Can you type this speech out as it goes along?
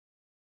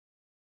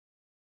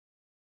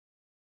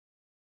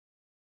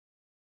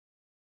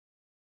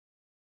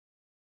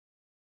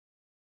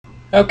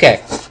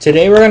Okay,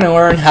 today we're going to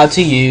learn how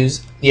to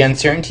use the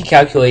uncertainty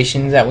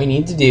calculations that we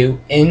need to do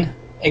in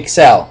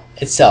Excel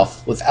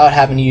itself without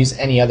having to use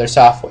any other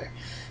software.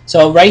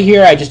 So right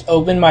here I just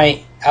opened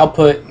my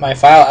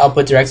file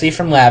output directly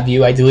from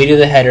LabVIEW. I deleted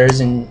the headers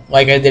and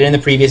like I did in the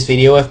previous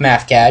video with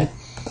MathCAD.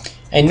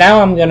 And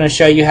now I'm going to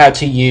show you how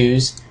to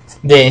use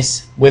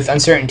this with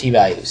uncertainty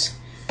values.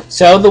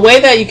 So the way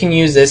that you can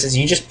use this is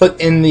you just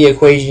put in the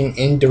equation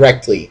in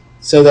directly.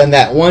 So then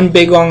that one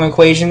big long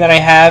equation that I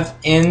have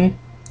in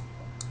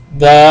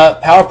the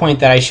PowerPoint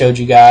that I showed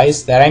you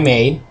guys that I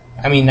made,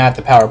 I mean not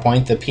the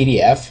PowerPoint, the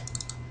PDF,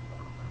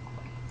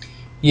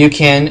 you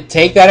can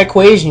take that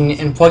equation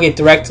and plug it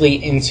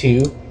directly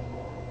into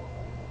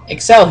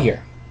Excel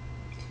here.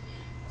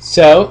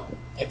 So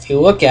if you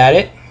look at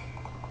it,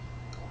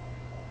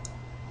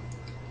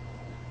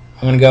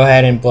 I'm going to go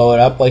ahead and blow it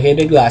up like I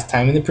did last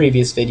time in the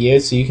previous video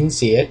so you can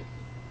see it.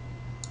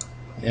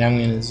 And I'm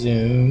going to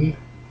zoom.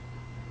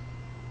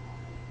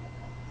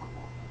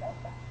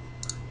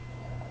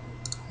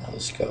 I'll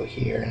just go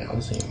here and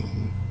I'll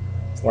zoom.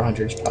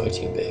 400 is probably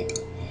too big.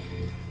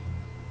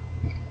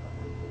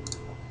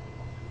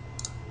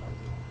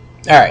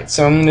 Alright,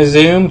 so I'm going to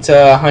zoom to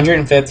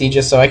 150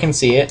 just so I can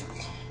see it.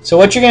 So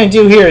what you're going to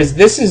do here is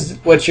this is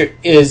what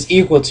is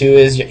equal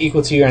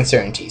to your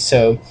uncertainty.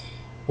 So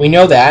we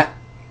know that.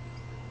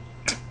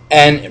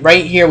 And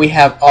right here we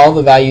have all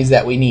the values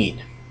that we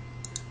need.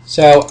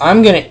 So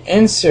I'm going to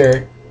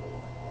insert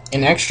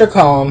an extra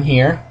column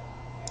here.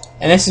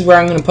 And this is where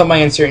I'm going to put my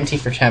uncertainty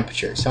for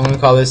temperature. So I'm going to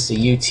call this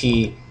the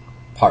UT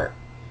part.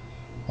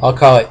 I'll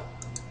call it,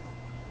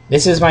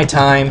 this is my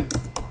time,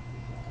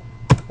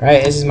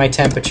 right? This is my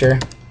temperature.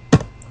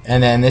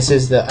 And then this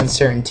is the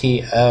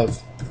uncertainty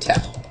of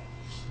tau.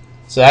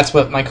 So that's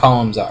what my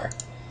columns are.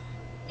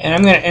 And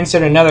I'm going to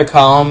insert another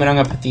column and I'm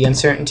going to put the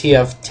uncertainty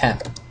of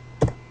temp.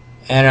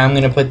 And I'm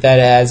going to put that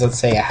as, let's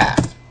say,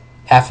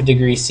 half a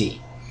degree C.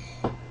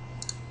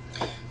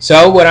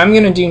 So what I'm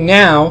going to do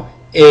now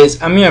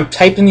is I'm going to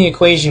type in the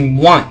equation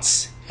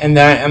once, and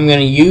then I'm going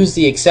to use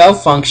the Excel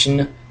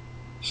function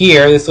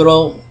here, this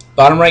little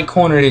bottom right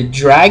corner, to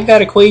drag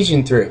that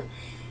equation through.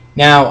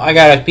 Now I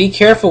got to be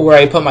careful where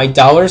I put my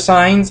dollar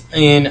signs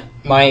in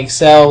my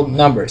Excel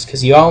numbers,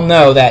 because you all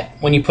know that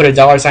when you put a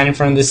dollar sign in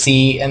front of the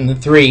C and the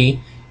 3,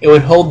 it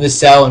would hold the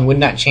cell and would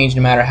not change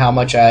no matter how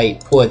much I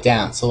pull it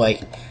down. So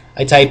like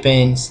I type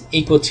in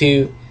equal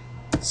to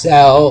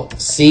cell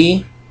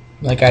C,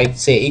 like I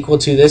say equal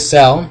to this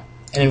cell,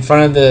 and in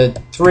front of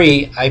the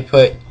 3 I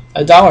put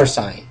a dollar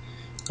sign.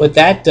 What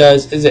that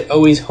does is it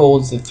always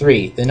holds the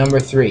 3, the number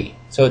 3.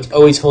 So it's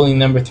always holding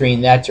number 3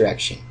 in that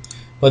direction.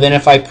 But then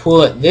if I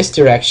pull it this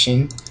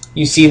direction,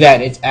 you see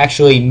that it's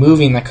actually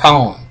moving the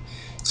column.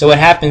 So what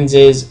happens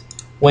is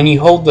when you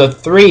hold the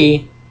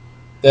 3,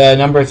 the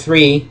number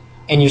 3,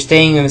 and you're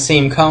staying in the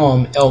same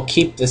column, it'll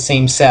keep the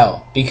same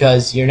cell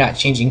because you're not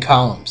changing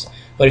columns.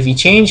 But if you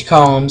change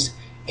columns,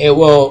 it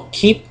will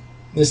keep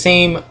the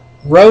same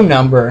row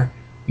number,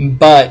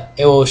 but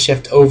it will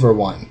shift over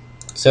one.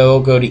 So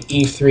it'll go to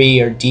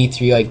E3 or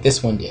D3 like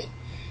this one did.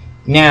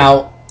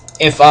 Now,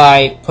 if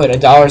I put a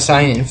dollar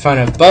sign in front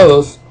of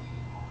both,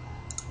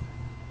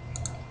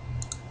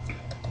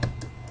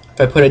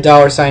 that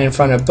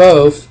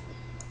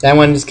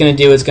what it's going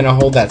to do is going to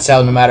hold that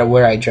cell no matter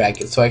where I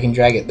drag it. So I can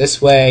drag it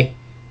this way,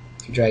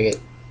 I can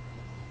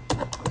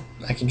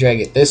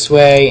drag it this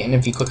way, and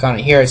if you click on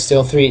it here, it's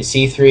still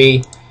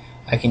C3.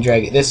 I can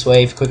drag it this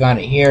way. If you click on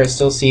it here, it's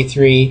still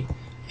C3,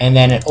 and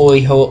then it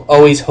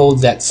always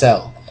holds that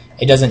cell.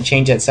 It doesn't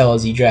change that cell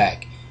as you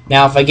drag.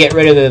 Now, if I get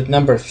rid of the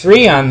number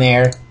 3 on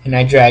there and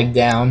I drag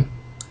down,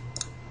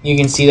 you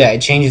can see that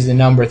it changes the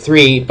number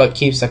 3, but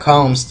keeps the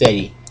column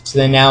steady. So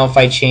then now, if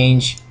I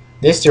change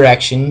this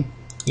direction,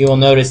 you will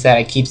notice that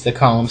it keeps the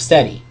column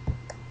steady.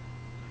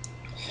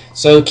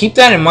 So keep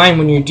that in mind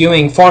when you're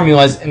doing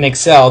formulas in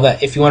Excel,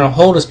 that if you want to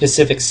hold a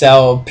specific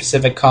cell, a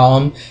specific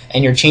column,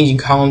 and you're changing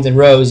columns and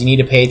rows, you need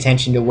to pay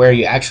attention to where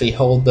you actually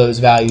hold those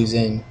values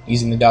in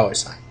using the dollar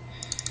sign.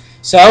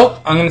 So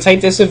I'm going to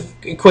type this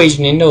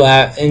equation into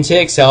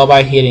Excel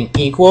by hitting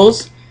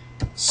equals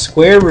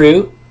square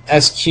root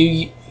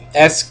SQRT,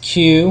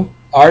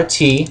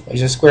 which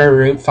is a square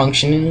root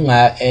function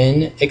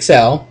in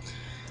Excel.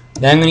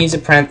 Then I'm going to use a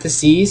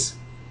parentheses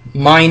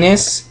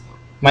minus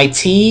my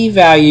t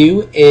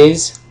value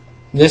is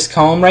this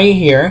column right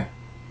here,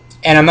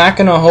 and I'm not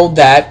going to hold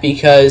that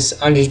because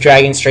I'm just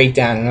dragging straight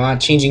down and I'm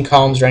not changing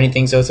columns or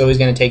anything, so it's always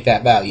going to take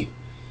that value.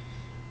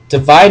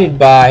 Divided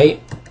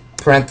by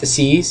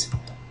parentheses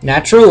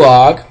natural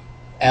log,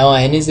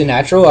 ln is the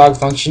natural log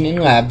function in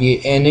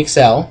LabVIEW in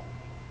Excel,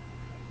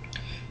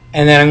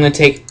 and then I'm going to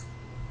take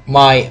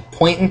my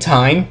point in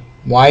time,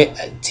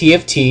 t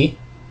of t,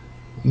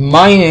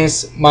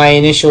 minus my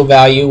initial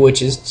value,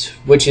 which is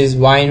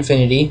y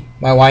infinity,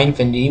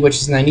 which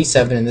is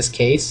 97 in this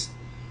case.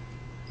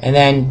 And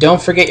then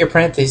don't forget your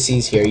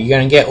parentheses here. You're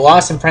going to get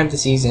lost in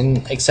parentheses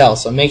in Excel,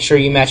 so make sure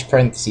you match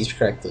parentheses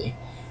correctly.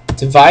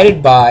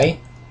 Divided by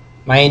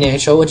my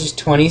initial, which is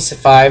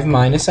 25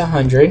 minus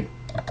 100,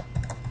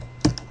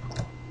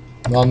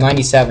 well,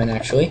 97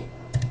 actually,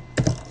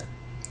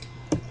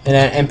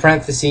 and then in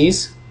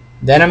parentheses.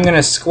 Then I'm going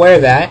to square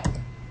that.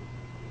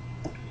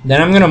 Then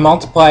I'm going to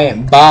multiply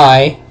it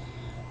by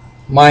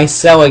my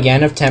cell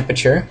again of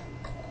temperature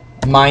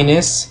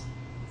minus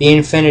the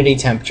infinity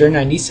temperature,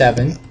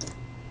 97.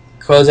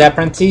 Close that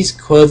parentheses,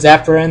 close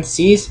that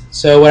parentheses.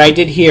 So what I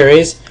did here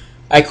is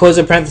I close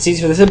the parentheses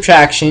for the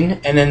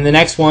subtraction, and then the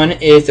next one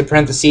is the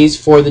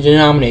parentheses for the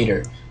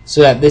denominator,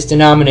 so that this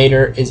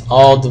denominator is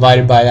all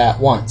divided by that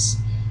once.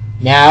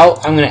 Now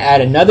I'm going to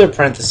add another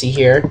parenthesis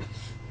here,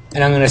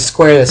 and I'm going to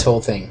square this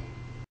whole thing.